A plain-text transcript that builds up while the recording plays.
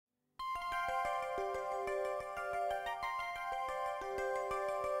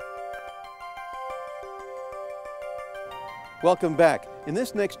Welcome back. In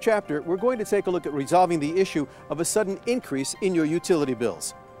this next chapter, we're going to take a look at resolving the issue of a sudden increase in your utility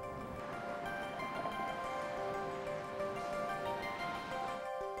bills.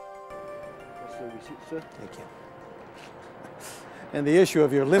 That's the receipt, sir. Thank you. And the issue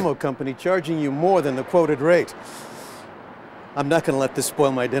of your limo company charging you more than the quoted rate. I'm not going to let this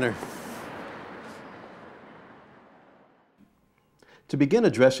spoil my dinner. To begin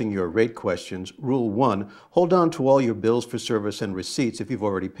addressing your rate questions, Rule 1, hold on to all your bills for service and receipts if you've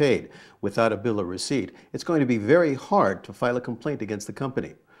already paid. Without a bill or receipt, it's going to be very hard to file a complaint against the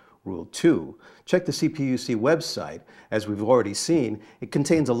company. Rule 2, check the CPUC website. As we've already seen, it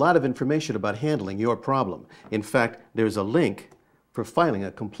contains a lot of information about handling your problem. In fact, there's a link for filing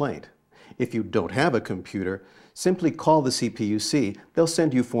a complaint. If you don't have a computer, simply call the CPUC. They'll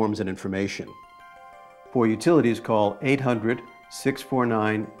send you forms and information. For utilities, call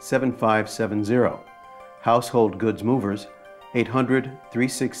 800-649-7570. Household goods movers,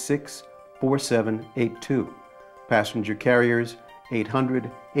 800-366-4782. Passenger carriers,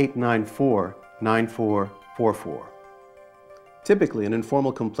 800-894-9444. Typically, an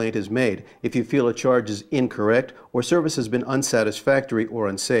informal complaint is made if you feel a charge is incorrect or service has been unsatisfactory or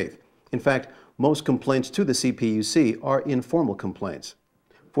unsafe. In fact, most complaints to the CPUC are informal complaints.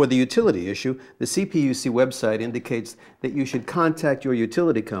 For the utility issue, the CPUC website indicates that you should contact your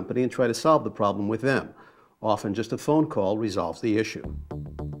utility company and try to solve the problem with them. Often just a phone call resolves the issue.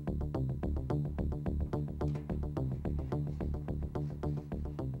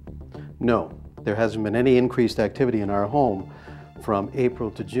 No, there hasn't been any increased activity in our home from April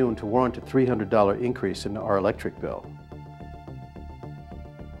to June to warrant a $300 increase in our electric bill.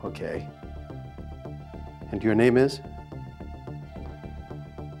 Okay. And your name is?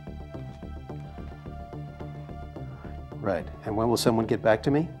 Right. And when will someone get back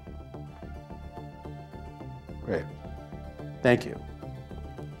to me? Great. Thank you.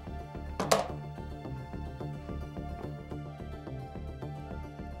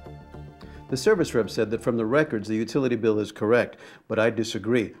 The service rep said that from the records the utility bill is correct, but I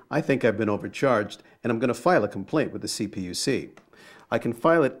disagree. I think I've been overcharged, and I'm going to file a complaint with the CPUC. I can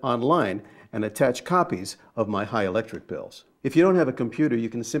file it online and attach copies of my high electric bills. If you don't have a computer, you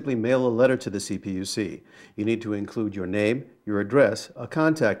can simply mail a letter to the CPUC. You need to include your name, your address, a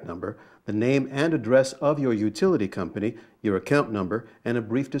contact number, the name and address of your utility company, your account number, and a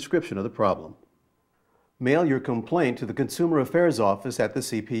brief description of the problem. Mail your complaint to the Consumer Affairs Office at the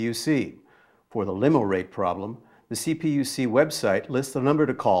CPUC. For the limo rate problem, the CPUC website lists the number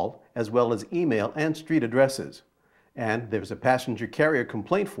to call, as well as email and street addresses. And there's a passenger carrier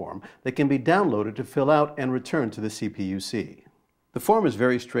complaint form that can be downloaded to fill out and return to the CPUC. The form is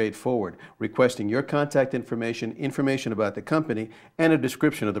very straightforward, requesting your contact information, information about the company, and a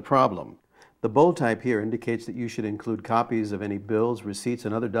description of the problem. The bold type here indicates that you should include copies of any bills, receipts,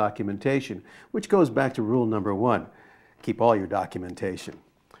 and other documentation, which goes back to rule number 1. Keep all your documentation.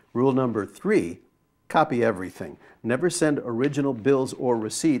 Rule number 3, copy everything. Never send original bills or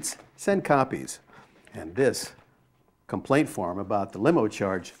receipts, send copies. And this complaint form about the limo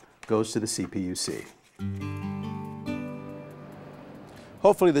charge goes to the CPUC.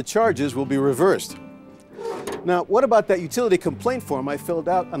 Hopefully the charges will be reversed. Now, what about that utility complaint form I filled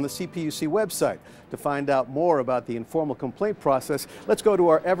out on the CPUC website? To find out more about the informal complaint process, let's go to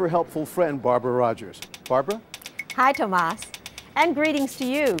our ever-helpful friend, Barbara Rogers. Barbara? Hi, Tomas, and greetings to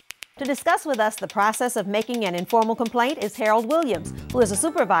you. To discuss with us the process of making an informal complaint is Harold Williams, who is a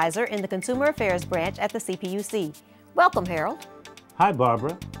supervisor in the Consumer Affairs Branch at the CPUC. Welcome, Harold. Hi,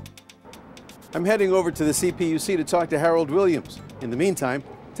 Barbara. I'm heading over to the CPUC to talk to Harold Williams. In the meantime,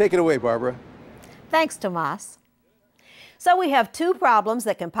 take it away, Barbara. Thanks, Tomas. So we have two problems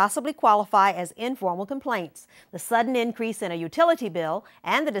that can possibly qualify as informal complaints: the sudden increase in a utility bill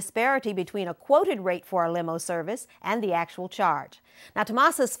and the disparity between a quoted rate for a limo service and the actual charge. Now,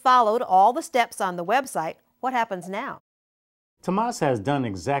 Tomas has followed all the steps on the website. What happens now? Tomas has done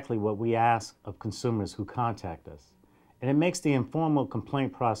exactly what we ask of consumers who contact us, and it makes the informal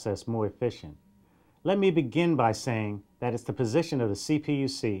complaint process more efficient. Let me begin by saying that it's the position of the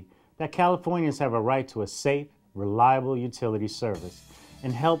CPUC that Californians have a right to a safe, reliable utility service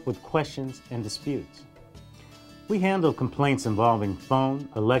and help with questions and disputes. We handle complaints involving phone,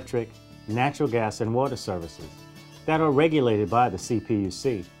 electric, natural gas, and water services that are regulated by the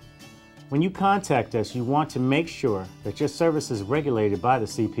CPUC. When you contact us, you want to make sure that your service is regulated by the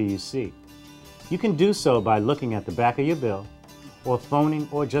CPUC. You can do so by looking at the back of your bill, or phoning,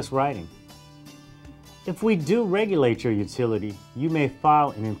 or just writing. If we do regulate your utility, you may file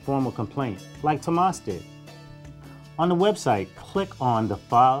an informal complaint, like Tomas did. On the website, click on the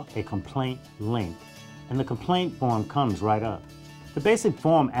File a Complaint link, and the complaint form comes right up. The basic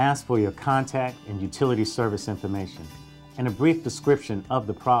form asks for your contact and utility service information and a brief description of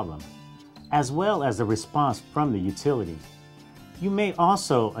the problem, as well as a response from the utility. You may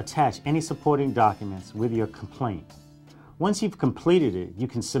also attach any supporting documents with your complaint. Once you've completed it, you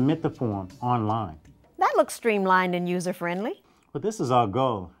can submit the form online. That looks streamlined and user-friendly. But this is our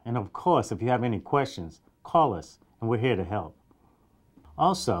goal, and of course, if you have any questions, call us, and we're here to help.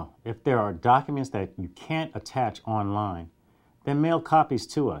 Also, if there are documents that you can't attach online, then mail copies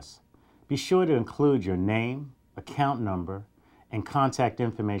to us. Be sure to include your name, account number, and contact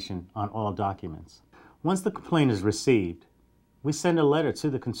information on all documents. Once the complaint is received, we send a letter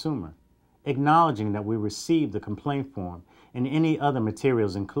to the consumer acknowledging that we received the complaint form and any other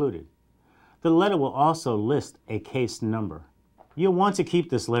materials included. The letter will also list a case number. You'll want to keep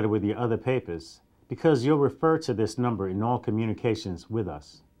this letter with your other papers because you'll refer to this number in all communications with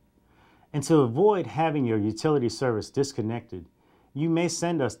us. And to avoid having your utility service disconnected, you may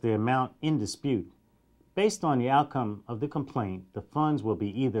send us the amount in dispute. Based on the outcome of the complaint, the funds will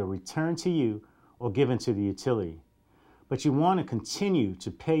be either returned to you or given to the utility. But you want to continue to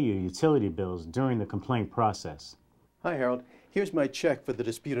pay your utility bills during the complaint process. Hi, Harold. Here's my check for the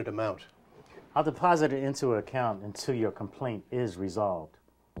disputed amount. I'll deposit it into an account until your complaint is resolved.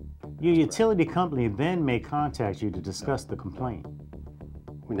 Your utility company then may contact you to discuss the complaint.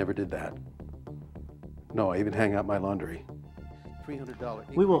 We never did that. No, I even hang out my laundry.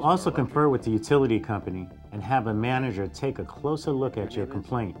 $300. We will also confer with the utility company and have a manager take a closer look at your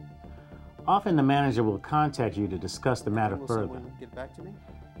complaint. Often the manager will contact you to discuss the matter further. Will someone get back to me?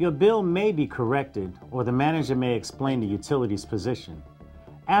 Your bill may be corrected, or the manager may explain the utility's position.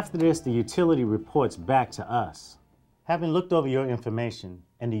 After this, the utility reports back to us. Having looked over your information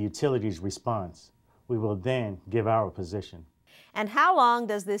and the utility's response, we will then give our position. And how long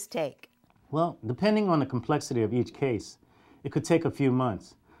does this take? Well, depending on the complexity of each case, it could take a few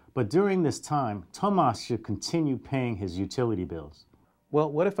months. But during this time, Tomas should continue paying his utility bills. Well,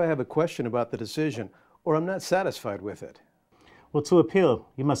 what if I have a question about the decision, or I'm not satisfied with it? Well, to appeal,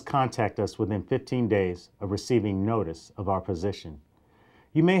 you must contact us within 15 days of receiving notice of our position.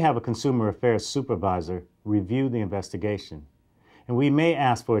 You may have a consumer affairs supervisor review the investigation, and we may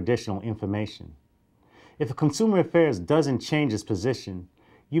ask for additional information. If a consumer affairs doesn't change its position,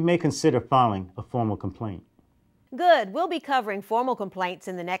 you may consider filing a formal complaint. Good. We'll be covering formal complaints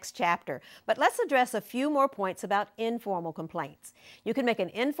in the next chapter, but let's address a few more points about informal complaints. You can make an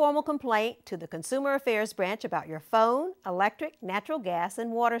informal complaint to the Consumer Affairs Branch about your phone, electric, natural gas,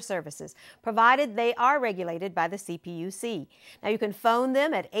 and water services, provided they are regulated by the CPUC. Now, you can phone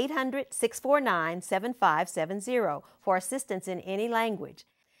them at 800-649-7570 for assistance in any language.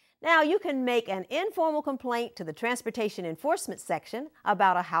 Now, you can make an informal complaint to the Transportation Enforcement Section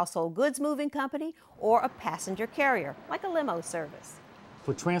about a household goods moving company or a passenger carrier, like a limo service.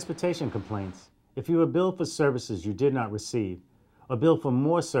 For transportation complaints, if you are billed for services you did not receive, or billed for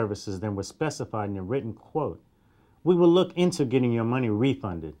more services than were specified in your written quote, we will look into getting your money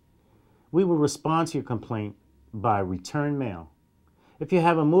refunded. We will respond to your complaint by return mail. If you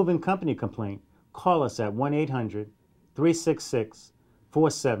have a moving company complaint, call us at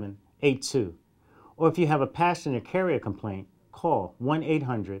 1-800-366-4782. Or if you have a passenger carrier complaint, call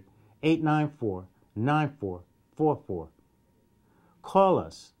 1-800-894-9444. Call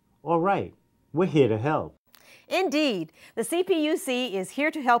us or write. We're here to help. Indeed. The CPUC is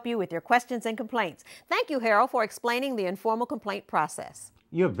here to help you with your questions and complaints. Thank you, Harold, for explaining the informal complaint process.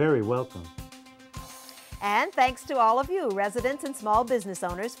 You're very welcome. And thanks to all of you, residents and small business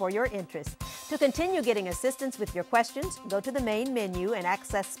owners, for your interest. To continue getting assistance with your questions, go to the main menu and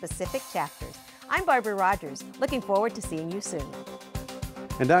access specific chapters. I'm Barbara Rogers, looking forward to seeing you soon.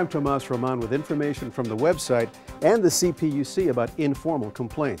 And I'm Tomas Roman with information from the website and the CPUC about informal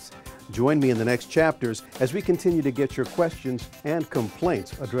complaints. Join me in the next chapters as we continue to get your questions and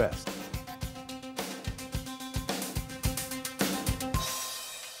complaints addressed.